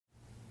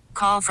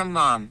Call from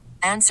mom.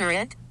 Answer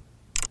it.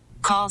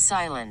 Call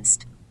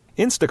silenced.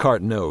 Instacart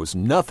knows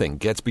nothing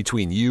gets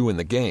between you and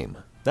the game.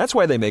 That's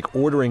why they make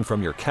ordering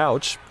from your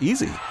couch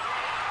easy.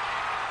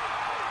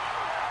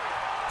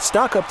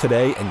 Stock up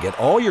today and get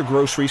all your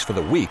groceries for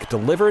the week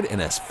delivered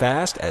in as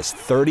fast as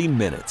 30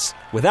 minutes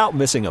without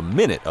missing a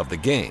minute of the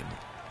game.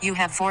 You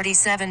have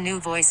 47 new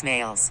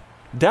voicemails.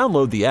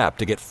 Download the app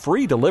to get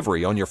free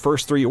delivery on your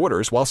first 3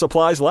 orders while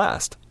supplies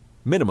last.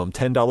 Minimum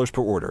 $10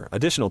 per order.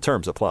 Additional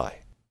terms apply.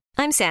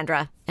 I'm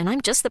Sandra, and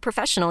I'm just the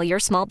professional your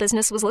small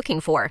business was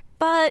looking for.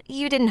 But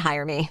you didn't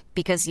hire me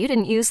because you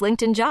didn't use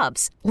LinkedIn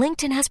Jobs.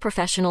 LinkedIn has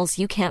professionals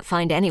you can't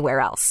find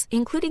anywhere else,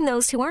 including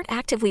those who aren't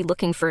actively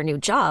looking for a new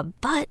job,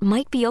 but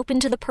might be open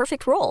to the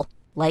perfect role,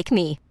 like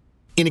me.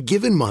 In a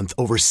given month,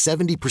 over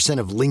 70%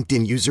 of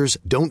LinkedIn users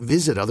don't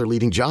visit other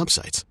leading job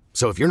sites.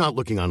 So if you're not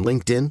looking on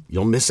LinkedIn,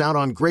 you'll miss out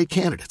on great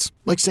candidates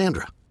like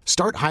Sandra.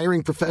 Start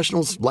hiring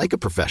professionals like a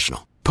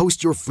professional.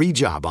 Post your free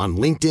job on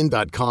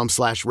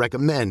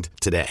linkedin.com/recommend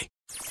today.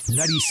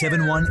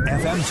 97.1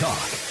 FM Talk.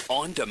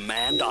 On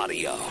demand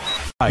audio.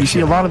 You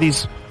see a lot of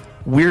these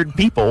weird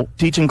people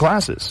teaching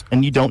classes,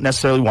 and you don't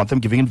necessarily want them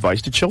giving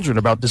advice to children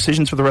about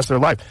decisions for the rest of their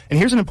life. And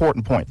here's an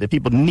important point that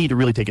people need to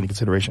really take into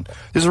consideration.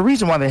 There's a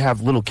reason why they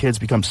have little kids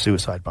become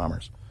suicide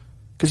bombers.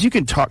 Because you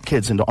can talk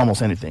kids into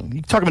almost anything.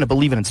 You talk them into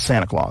believing in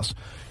Santa Claus.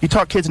 You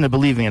talk kids into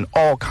believing in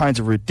all kinds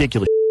of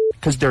ridiculous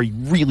because they're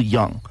really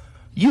young.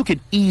 You could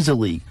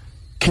easily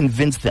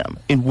convince them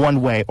in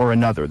one way or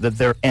another that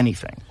they're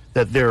anything,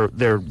 that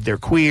they're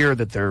queer,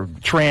 that they're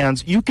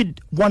trans. You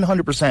could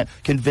 100%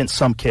 convince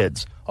some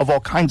kids of all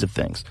kinds of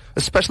things,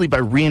 especially by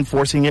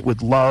reinforcing it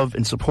with love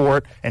and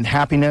support and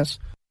happiness.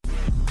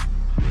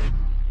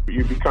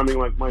 You're becoming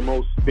like my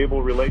most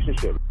stable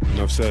relationship.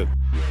 Enough said.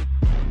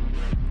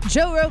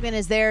 Joe Rogan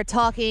is there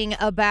talking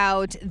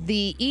about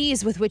the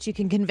ease with which you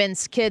can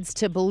convince kids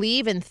to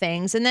believe in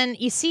things. And then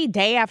you see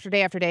day after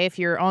day after day, if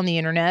you're on the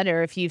internet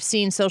or if you've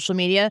seen social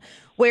media,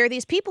 where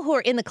these people who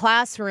are in the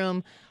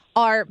classroom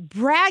are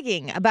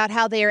bragging about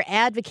how they are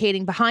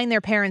advocating behind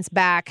their parents'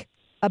 back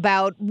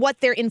about what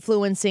they're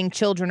influencing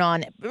children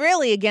on,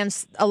 really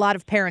against a lot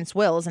of parents'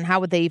 wills, and how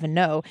would they even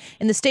know?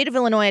 In the state of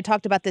Illinois, I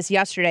talked about this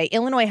yesterday,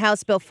 Illinois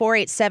House Bill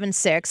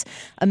 4876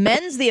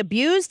 amends the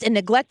Abused and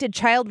Neglected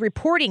Child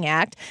Reporting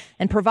Act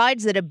and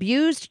provides that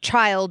abused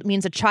child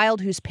means a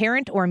child whose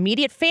parent or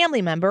immediate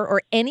family member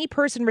or any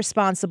person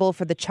responsible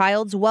for the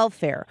child's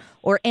welfare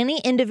or any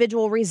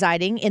individual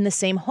residing in the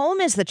same home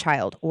as the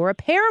child or a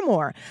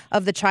paramour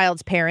of the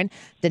child's parent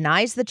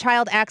denies the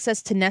child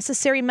access to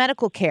necessary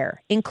medical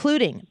care,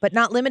 including but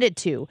not limited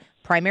to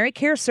primary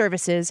care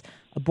services,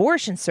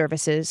 abortion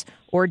services,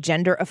 or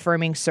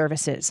gender-affirming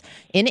services.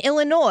 In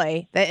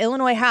Illinois, the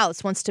Illinois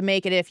House wants to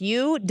make it if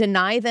you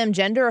deny them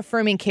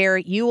gender-affirming care,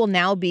 you will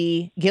now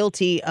be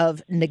guilty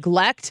of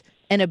neglect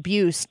and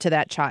abuse to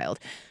that child.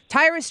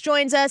 Tyrus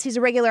joins us. He's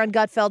a regular on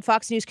Gutfeld,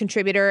 Fox News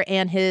contributor,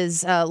 and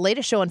his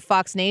latest show on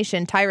Fox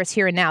Nation, Tyrus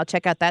Here and Now.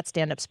 Check out that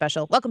stand-up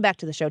special. Welcome back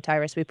to the show,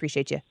 Tyrus. We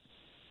appreciate you.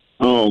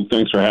 Oh,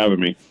 thanks for having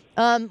me.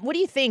 What do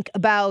you think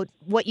about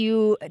what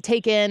you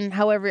take in?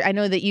 However, I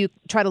know that you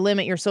try to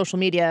limit your social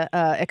media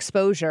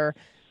exposure,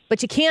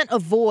 but you can't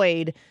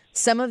avoid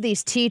some of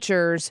these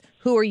teachers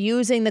who are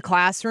using the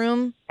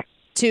classroom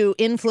to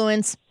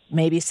influence,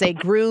 maybe say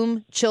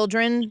groom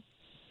children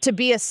to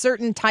be a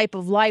certain type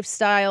of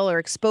lifestyle or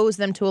expose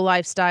them to a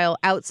lifestyle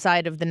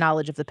outside of the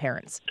knowledge of the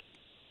parents.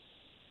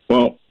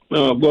 Well,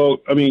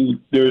 I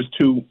mean, there's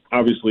two.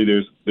 Obviously,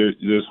 there's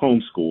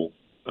homeschool,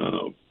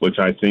 which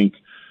I think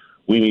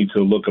we need to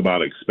look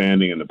about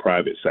expanding in the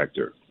private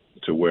sector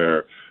to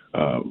where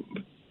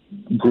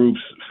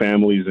groups,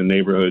 families, and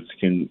neighborhoods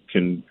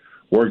can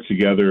work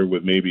together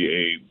with maybe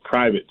a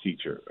private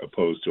teacher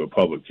opposed to a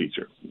public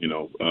teacher.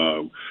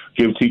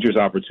 Give teachers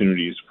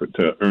opportunities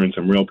to earn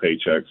some real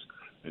paychecks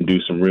and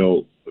do some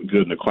real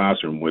good in the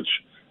classroom, which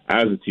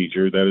as a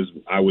teacher, that is,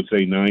 I would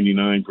say,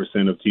 99%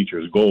 of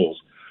teachers' goals.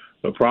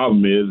 The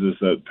problem is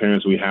that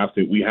parents, we have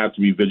to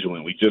be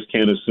vigilant. We just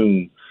can't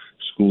assume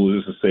school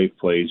is a safe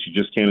place. You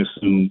just can't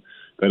assume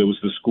that it was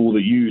the school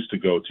that you used to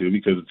go to,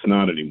 because it's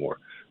not anymore.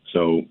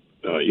 So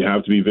you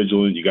have to be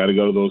vigilant. You got to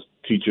go to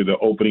the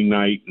opening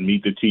night and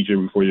meet the teacher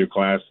before your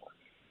class,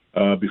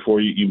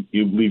 before you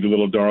leave your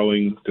little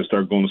darling to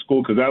start going to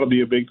school, because that'll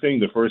be a big thing.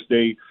 The first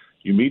day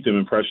you meet them,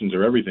 impressions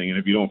are everything. And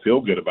if you don't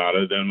feel good about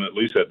it, then at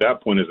least at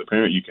that point as a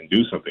parent, you can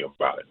do something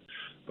about it.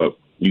 But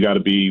you got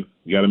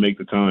to make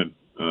the time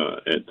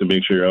to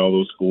make sure you're at all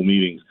those school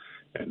meetings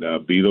and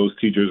be those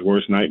teachers'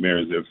 worst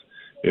nightmares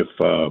if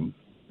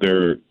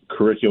their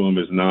curriculum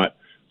is not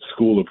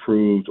school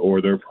approved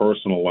or their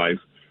personal life.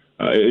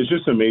 It's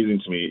just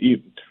amazing to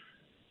me.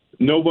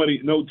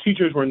 No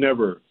teachers were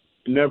never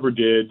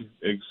did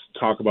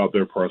talk about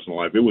their personal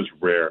life. It was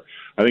rare.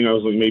 I think I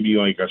was maybe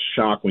like a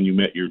shock when you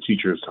met your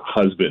teacher's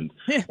husband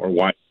or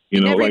wife.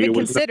 You never even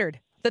considered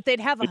that they'd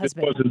have a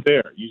husband. It wasn't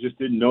there. You just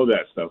didn't know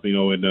that stuff,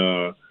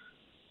 and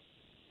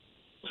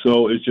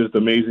so it's just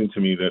amazing to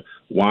me that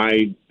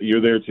why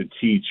you're there to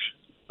teach,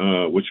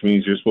 which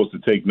means you're supposed to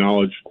take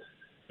knowledge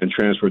and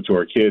transfer it to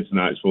our kids.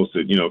 Not supposed to,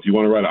 if you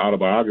want to write an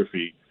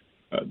autobiography,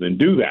 then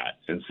do that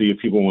and see if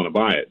people want to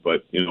buy it.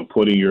 But,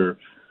 putting your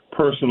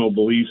personal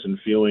beliefs and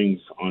feelings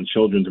on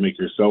children to make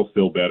yourself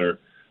feel better,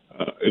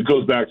 it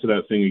goes back to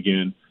that thing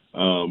again.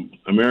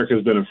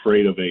 America's been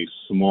afraid of a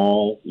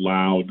small,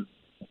 loud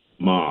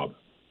mob,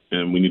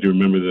 and we need to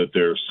remember that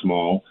they're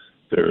small.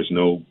 There's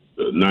no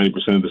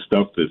 90% of the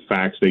stuff, the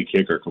facts they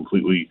kick are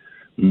completely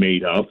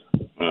made up.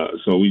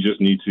 So we just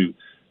need to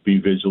be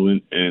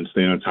vigilant and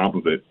stay on top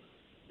of it.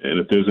 And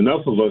if there's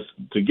enough of us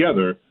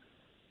together,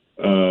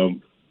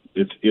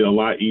 it's a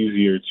lot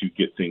easier to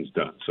get things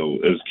done. So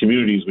as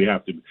communities, we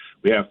have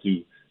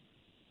to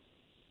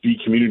be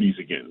communities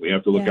again. We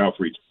have to look out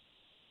for each other.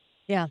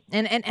 Yeah.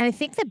 And I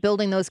think that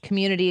building those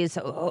communities,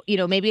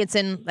 maybe it's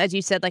in, as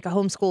you said, like a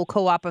homeschool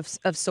co-op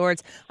of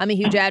sorts. I'm a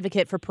huge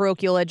advocate for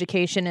parochial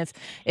education.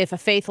 If a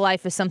faith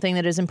life is something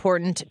that is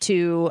important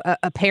to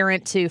a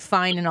parent to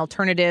find an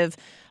alternative,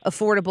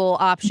 affordable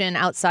option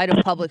outside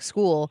of public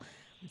school,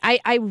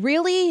 I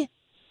really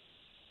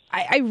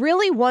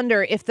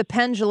wonder if the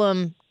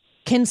pendulum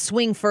can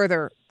swing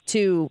further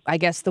to, I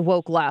guess, the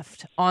woke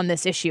left on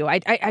this issue.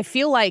 I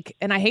feel like,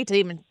 and I hate to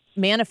even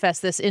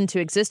manifest this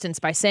into existence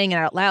by saying it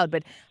out loud,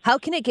 but how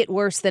can it get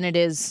worse than it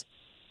is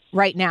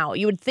right now?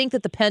 You would think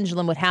that the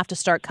pendulum would have to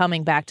start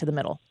coming back to the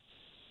middle.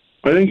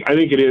 I think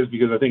it is,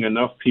 because I think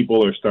enough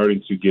people are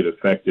starting to get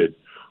affected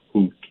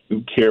who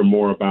care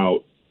more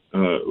about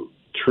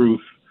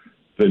truth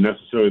than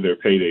necessarily their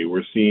payday.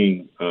 We're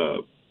seeing,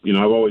 I've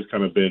always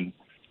kind of been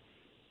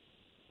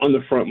on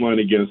the front line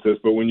against this,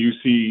 but when you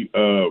see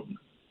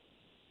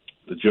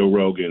the Joe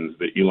Rogans,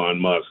 the Elon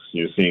Musks,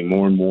 you're seeing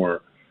more and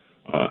more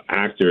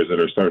actors that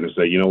are starting to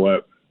say, you know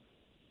what,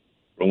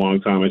 for a long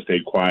time I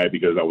stayed quiet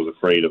because I was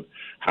afraid of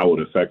how it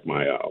would affect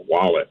my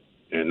wallet.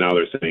 And now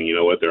they're saying, you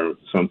know what, there are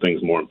some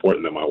things more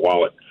important than my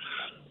wallet.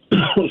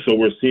 So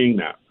we're seeing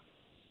that.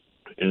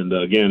 And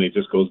again, it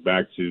just goes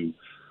back to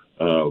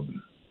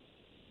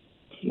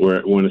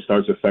where when it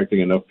starts affecting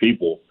enough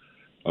people,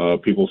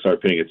 people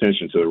start paying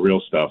attention to the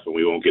real stuff, and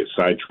we won't get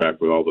sidetracked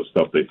with all the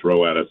stuff they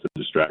throw at us to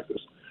distract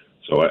us.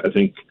 So I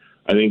think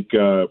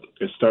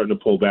it's starting to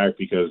pull back,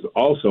 because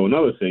also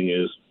another thing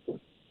is,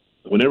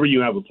 whenever you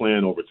have a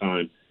plan over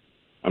time,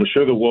 I'm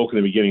sure the woke in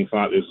the beginning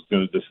thought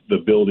the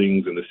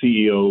buildings and the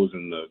CEOs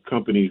and the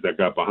companies that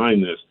got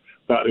behind this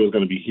thought it was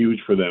going to be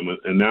huge for them,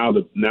 and now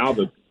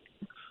the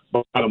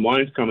bottom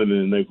line's coming in,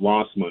 and they've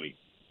lost money,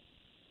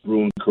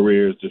 ruined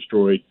careers,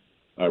 destroyed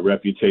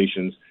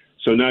reputations.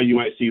 So now you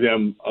might see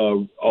them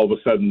all of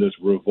a sudden this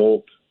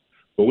revolt.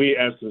 But we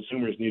as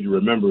consumers need to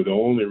remember the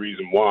only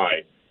reason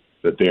why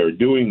that they are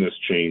doing this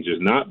change is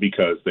not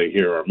because they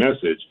hear our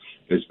message,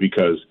 it's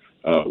because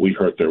we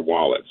hurt their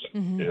wallets.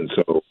 Mm-hmm. And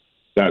so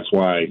that's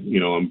why,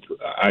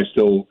 I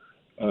still,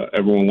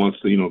 everyone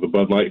wants to, the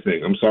Bud Light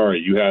thing. I'm sorry,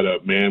 you had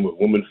a man with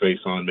woman face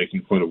on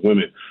making fun of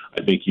women.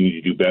 I think you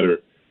need to do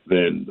better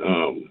than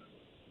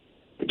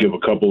give a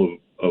couple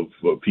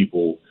of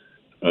people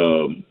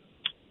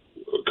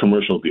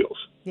commercial deals.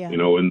 Yeah.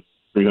 And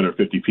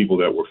 350 people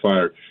that were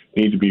fired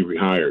need to be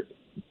rehired.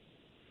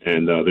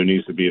 And there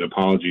needs to be an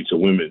apology to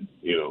women.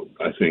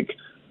 I think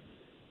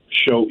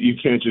you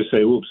can't just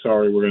say, oops,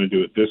 sorry, we're going to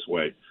do it this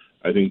way.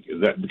 I think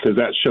that because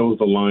that shows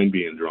the line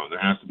being drawn. There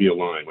has to be a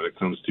line when it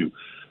comes to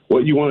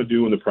what you want to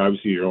do in the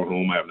privacy of your own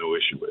home. I have no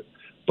issue with,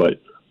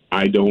 but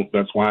I don't.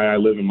 That's why I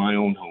live in my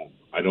own home.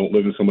 I don't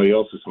live in somebody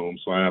else's home,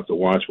 so I have to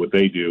watch what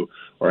they do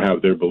or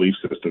have their belief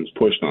systems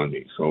pushed on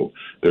me. So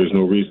there's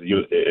no reason.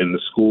 And the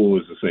school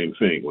is the same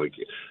thing. Like,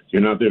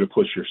 you're not there to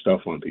push your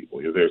stuff on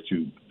people. You're there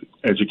to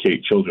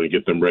educate children and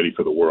get them ready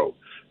for the world.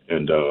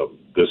 And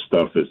this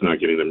stuff is not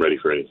getting them ready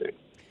for anything.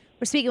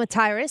 We're speaking with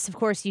Tyrus. Of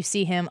course, you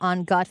see him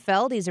on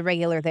Gutfeld. He's a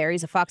regular there.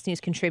 He's a Fox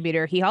News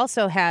contributor. He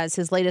also has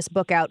his latest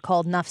book out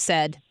called Nuff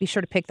Said. Be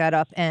sure to pick that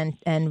up and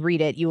read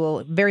it. You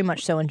will very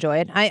much so enjoy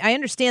it. I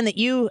understand that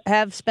you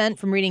have spent,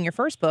 from reading your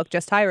first book,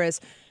 Just Tyrus,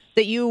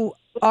 that you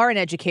are an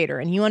educator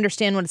and you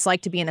understand what it's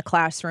like to be in a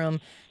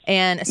classroom,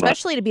 and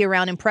especially to be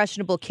around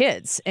impressionable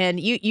kids. And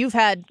you've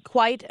had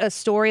quite a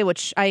story,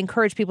 which I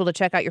encourage people to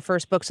check out your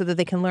first book so that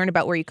they can learn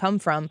about where you come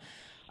from.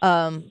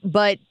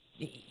 But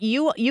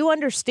you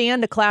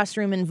understand a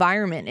classroom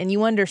environment, and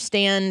you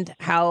understand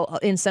how,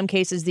 in some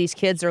cases, these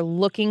kids are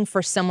looking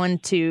for someone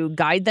to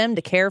guide them,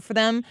 to care for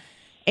them.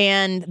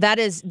 And that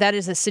is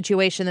a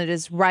situation that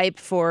is ripe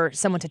for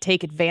someone to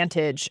take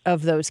advantage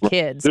of those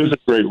kids. There's a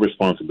great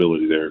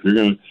responsibility there.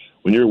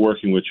 When you're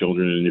working with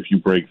children, and if you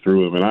break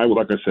through them, and I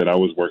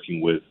was working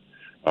with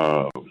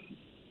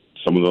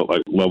some of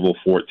the level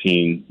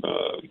 14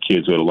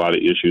 kids who had a lot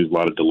of issues, a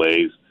lot of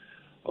delays,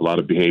 a lot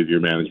of behavior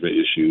management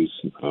issues.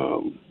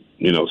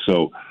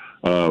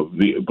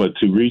 But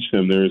to reach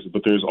them,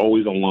 there's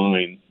always a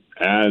line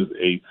because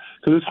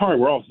it's hard.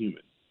 We're all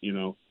human,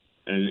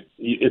 and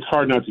it's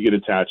hard not to get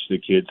attached to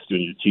kids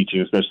when you're teaching,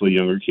 especially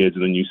younger kids,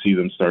 and then you see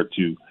them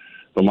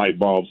the light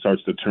bulb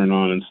starts to turn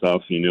on and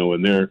stuff,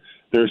 and their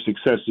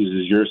successes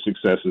is your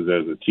successes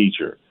as a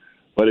teacher.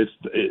 But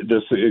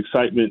the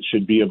excitement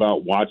should be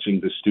about watching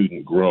the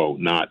student grow,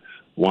 not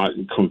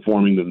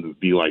conforming them to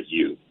be like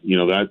you.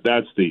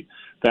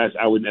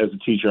 I would, as a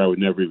teacher, I would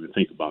never even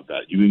think about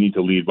that. You need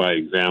to lead by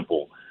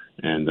example,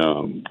 and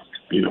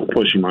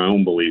pushing my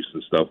own beliefs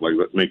and stuff, like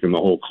making the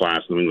whole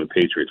class New England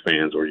Patriots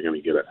fans, or you're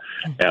going to get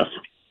an F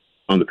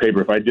on the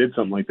paper. If I did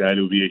something like that,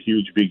 it would be a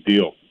huge, big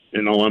deal.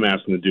 And all I'm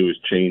asking to do is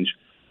change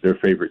their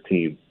favorite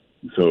team.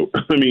 So,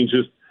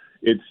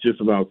 it's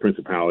just about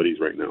principalities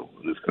right now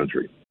in this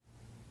country.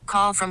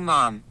 Call from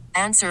mom.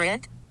 Answer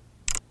it.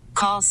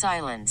 Call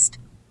silenced.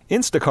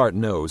 Instacart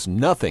knows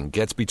nothing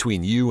gets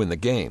between you and the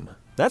game.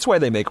 That's why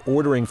they make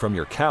ordering from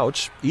your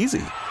couch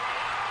easy.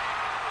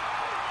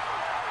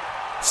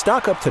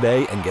 Stock up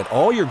today and get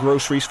all your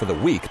groceries for the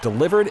week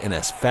delivered in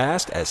as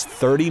fast as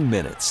 30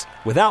 minutes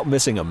without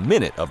missing a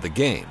minute of the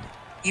game.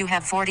 You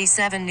have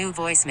 47 new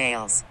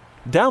voicemails.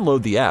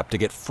 Download the app to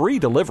get free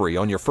delivery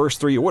on your first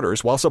 3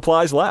 orders while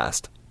supplies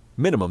last.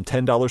 Minimum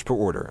 $10 per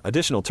order.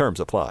 Additional terms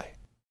apply.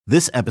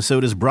 This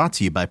episode is brought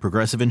to you by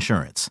Progressive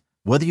Insurance.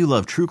 Whether you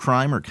love true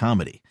crime or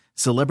comedy,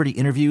 celebrity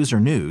interviews or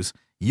news,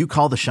 you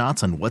call the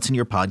shots on what's in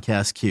your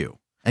podcast queue.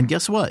 And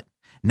guess what?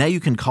 Now you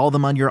can call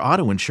them on your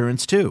auto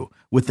insurance too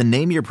with the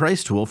Name Your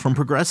Price tool from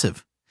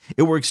Progressive.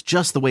 It works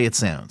just the way it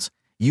sounds.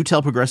 You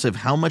tell Progressive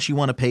how much you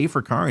want to pay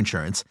for car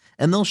insurance,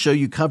 and they'll show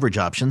you coverage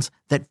options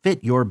that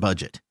fit your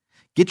budget.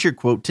 Get your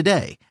quote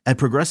today at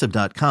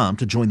Progressive.com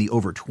to join the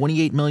over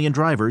 28 million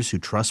drivers who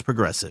trust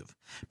Progressive.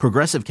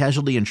 Progressive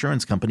Casualty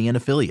Insurance Company and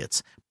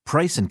Affiliates.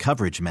 Price and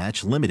coverage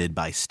match limited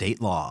by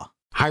state law.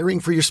 Hiring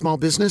for your small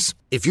business?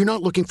 If you're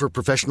not looking for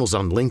professionals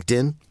on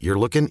LinkedIn, you're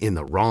looking in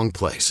the wrong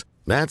place.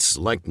 That's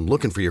like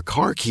looking for your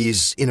car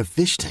keys in a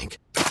fish tank.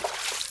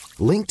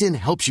 LinkedIn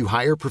helps you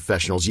hire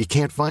professionals you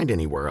can't find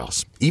anywhere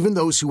else, even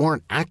those who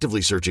aren't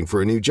actively searching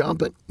for a new job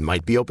but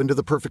might be open to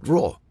the perfect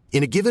role.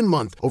 In a given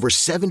month, over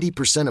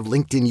 70% of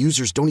LinkedIn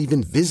users don't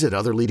even visit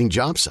other leading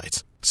job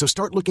sites. So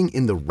start looking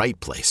in the right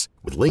place.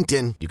 With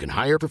LinkedIn, you can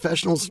hire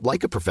professionals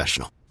like a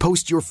professional.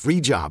 Post your free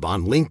job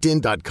on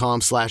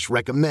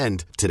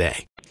linkedin.com/recommend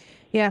today.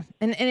 Yeah,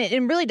 and it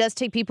really does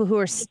take people who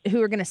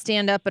are going to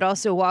stand up but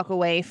also walk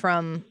away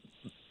from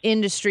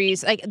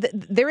industries. Like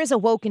there is a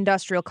woke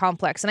industrial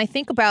complex, and I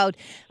think about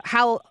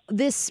how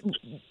this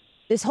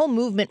whole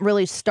movement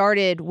really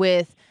started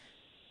with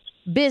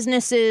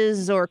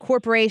businesses or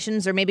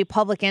corporations or maybe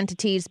public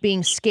entities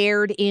being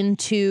scared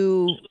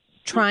into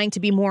trying to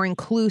be more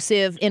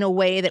inclusive in a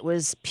way that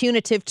was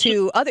punitive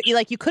to other.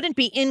 Like you couldn't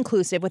be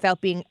inclusive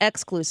without being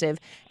exclusive,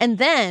 and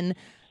then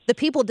the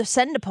people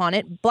descend upon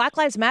it. Black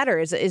Lives Matter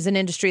is an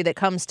industry that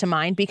comes to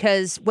mind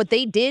because what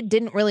they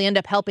didn't really end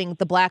up helping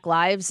the Black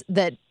lives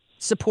that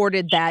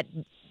supported that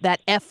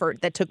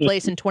effort that took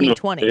place in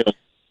 2020. Yeah.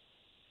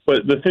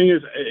 But the thing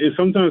is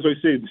sometimes I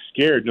say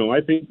scared. No,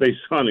 I think they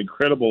saw an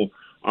incredible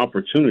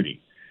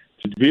opportunity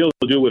to be able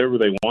to do whatever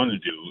they want to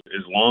do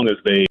as long as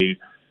they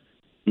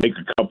make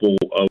a couple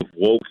of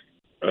woke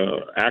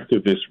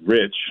activists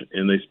rich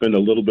and they spend a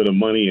little bit of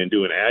money and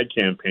do an ad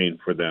campaign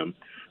for them,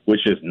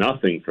 which is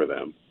nothing for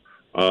them.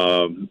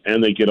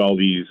 And they get all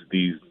these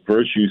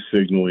virtue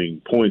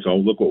signaling points. Oh,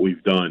 look what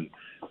we've done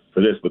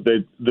for this. But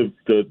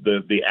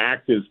the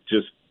act is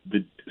just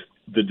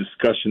the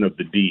discussion of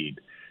the deed.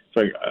 It's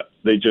like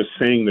they just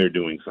saying they're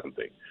doing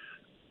something.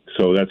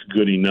 So that's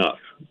good enough.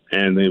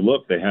 And they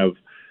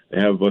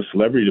have a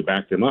celebrity to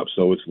back them up,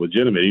 so it's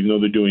legitimate, even though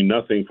they're doing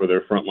nothing for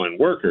their frontline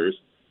workers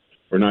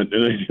or not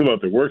doing anything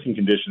about their working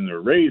conditions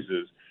or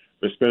raises.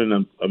 They're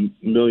spending $1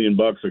 million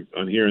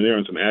on here and there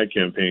on some ad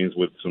campaigns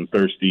with some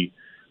thirsty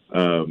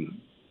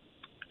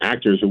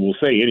actors who will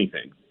say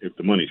anything if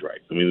the money's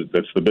right. I mean,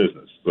 that's the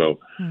business. So,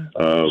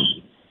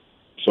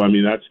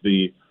 that's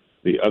the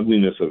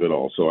ugliness of it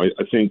all. So I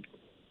think,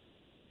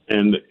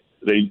 and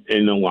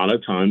a lot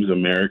of times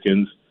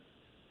Americans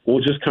will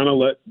just kind of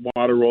let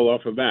water roll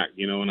off her back,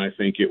 and I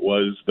think it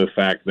was the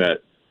fact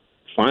that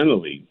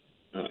finally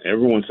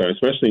everyone started,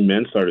 especially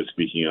men, started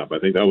speaking up. I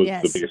think that was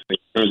the biggest thing.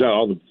 Turns out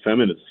all the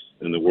feminists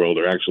in the world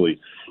are actually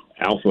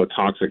alpha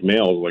toxic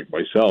males like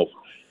myself,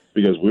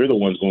 because we're the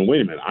ones going, wait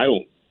a minute, I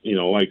don't,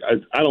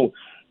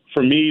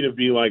 for me to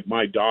be like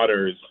my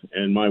daughters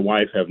and my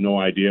wife have no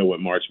idea what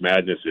March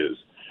Madness is.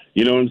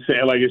 You know what I'm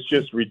saying? Like, it's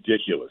just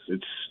ridiculous.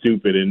 It's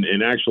stupid. And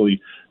that's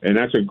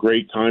a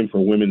great time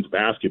for women's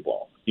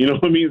basketball. You know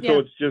what I mean? Yeah. So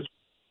it's just,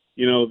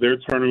 their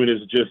tournament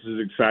is just as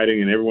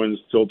exciting, and everyone's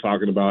still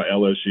talking about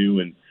LSU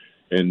and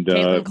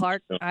Caitlin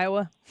Clark,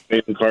 Iowa.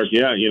 Caitlin Clark,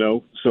 yeah,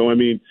 So, I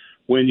mean,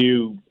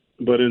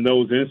 but in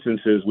those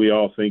instances, we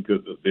all think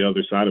of the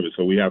other side of it.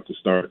 So we have to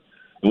start,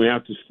 and we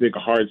have to stick a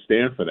hard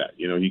stand for that.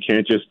 You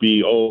can't just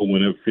be,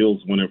 when it's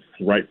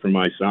right for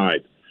my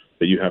side,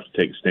 that you have to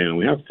take a stand. And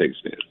we have to take a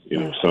stand,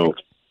 So.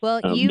 Well,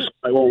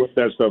 I won't let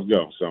that stuff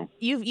go. So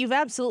you've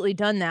absolutely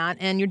done that,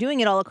 and you're doing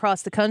it all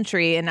across the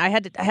country. And I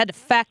had to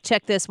fact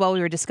check this while we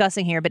were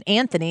discussing here. But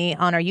Anthony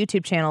on our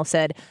YouTube channel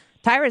said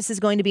Tyrus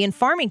is going to be in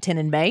Farmington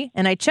in May,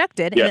 and I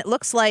checked it, and it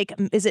looks like,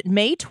 is it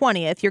May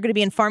 20th? You're going to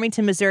be in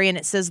Farmington, Missouri, and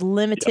it says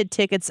limited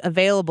tickets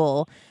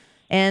available.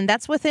 And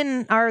that's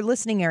within our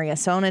listening area.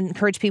 So I want to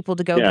encourage people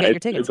to go get your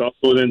tickets. It's also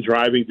within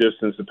driving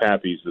distance to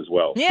Pappy's as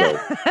well.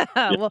 Yeah. So,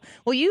 yeah.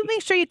 Well, you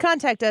make sure you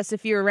contact us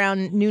if you're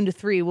around noon to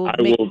 3. We'll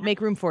make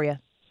room for you.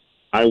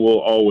 I will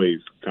always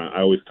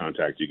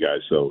contact you guys.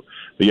 So,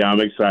 but yeah, I'm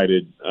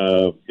excited.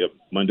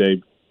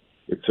 Monday,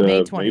 it's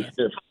May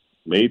 20th.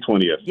 May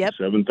 20th, Yep.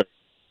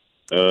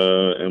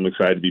 7:30. I'm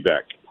excited to be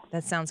back.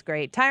 That sounds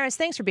great. Tyrus,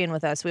 thanks for being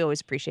with us. We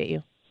always appreciate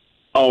you.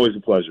 Always a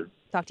pleasure.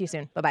 Talk to you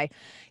soon. Bye-bye.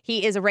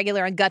 He is a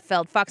regular on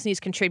Gutfeld, Fox News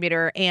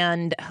contributor,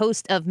 and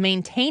host of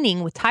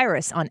Maintaining with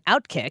Tyrus on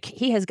Outkick.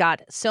 He has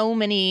got so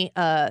many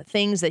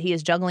things that he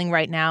is juggling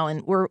right now,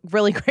 and we're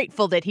really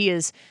grateful that he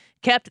has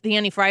kept the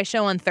Annie Fry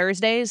Show on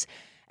Thursdays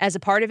as a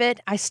part of it.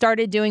 I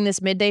started doing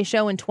this midday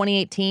show in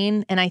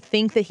 2018, and I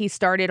think that he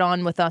started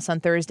on with us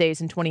on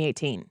Thursdays in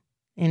 2018.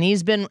 And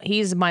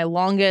he's my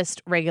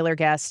longest regular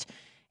guest,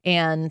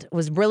 and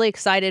was really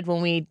excited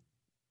when we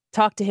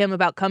talked to him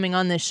about coming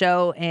on this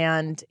show,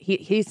 and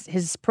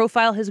his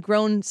profile has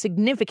grown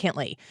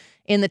significantly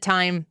in the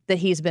time that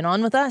he's been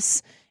on with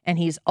us, and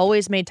he's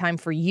always made time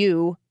for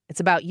you. It's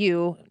about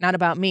you, not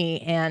about me,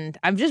 and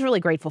I'm just really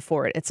grateful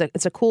for it.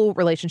 It's a cool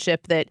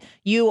relationship that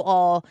you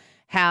all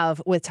have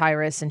with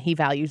Tyrus, and he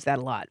values that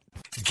a lot.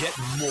 Get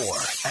more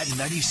at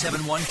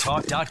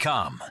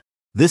 971talk.com.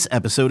 This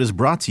episode is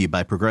brought to you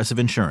by Progressive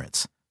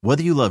Insurance.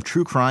 Whether you love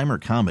true crime or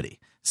comedy,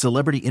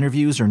 celebrity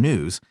interviews or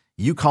news,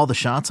 you call the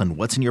shots on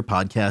what's in your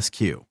podcast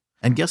queue.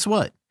 And guess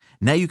what?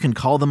 Now you can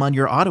call them on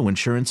your auto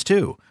insurance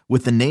too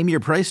with the Name Your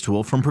Price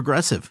tool from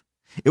Progressive.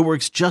 It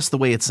works just the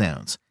way it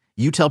sounds.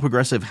 You tell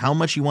Progressive how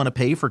much you want to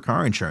pay for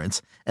car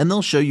insurance, and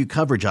they'll show you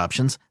coverage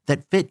options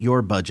that fit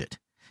your budget.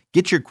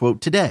 Get your quote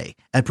today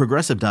at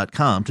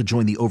Progressive.com to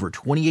join the over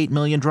 28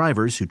 million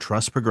drivers who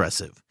trust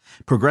Progressive.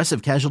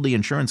 Progressive Casualty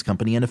Insurance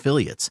Company and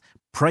Affiliates.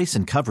 Price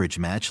and coverage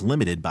match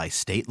limited by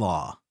state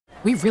law.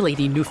 We really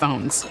need new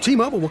phones.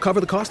 T-Mobile will cover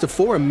the cost of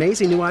 4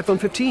 amazing new iPhone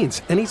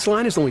 15s, and each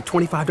line is only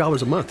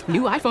 $25 a month.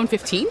 New iPhone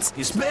 15s?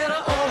 It's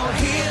better over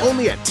here.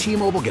 Only at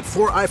T-Mobile, get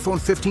 4 iPhone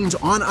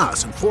 15s on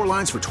us and 4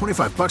 lines for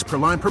 $25 per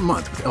line per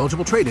month with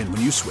eligible trade-in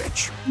when you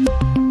switch.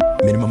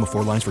 Minimum of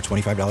 4 lines for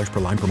 $25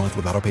 per line per month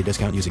with autopay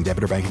discount using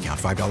debit or bank account.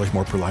 $5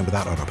 more per line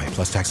without autopay,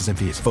 plus taxes and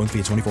fees. Phone fee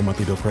at 24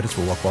 monthly bill credits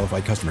for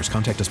well-qualified customers.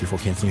 Contact us before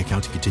canceling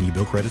account to continue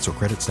bill credits or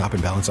credit stop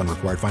and balance on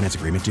required finance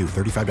agreement due.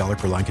 $35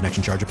 per line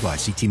connection charge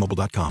applies. See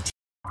T-Mobile.com.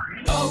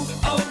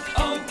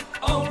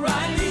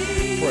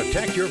 O'Reilly.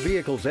 Protect your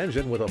vehicle's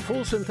engine with a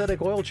full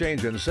synthetic oil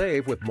change and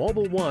save with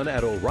Mobil 1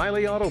 at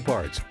O'Reilly Auto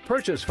Parts.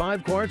 Purchase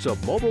 5 quarts of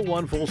Mobil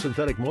 1 full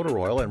synthetic motor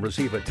oil and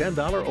receive a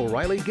 $10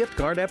 O'Reilly gift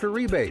card after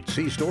rebate.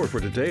 See store for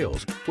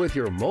details. With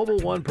your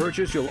Mobil 1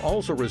 purchase, you'll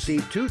also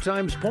receive 2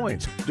 times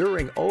points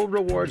during O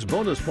Rewards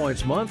Bonus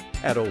Points Month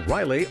at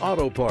O'Reilly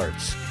Auto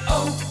Parts.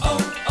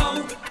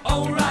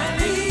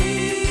 O'Reilly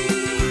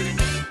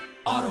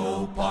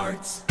Auto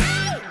Parts.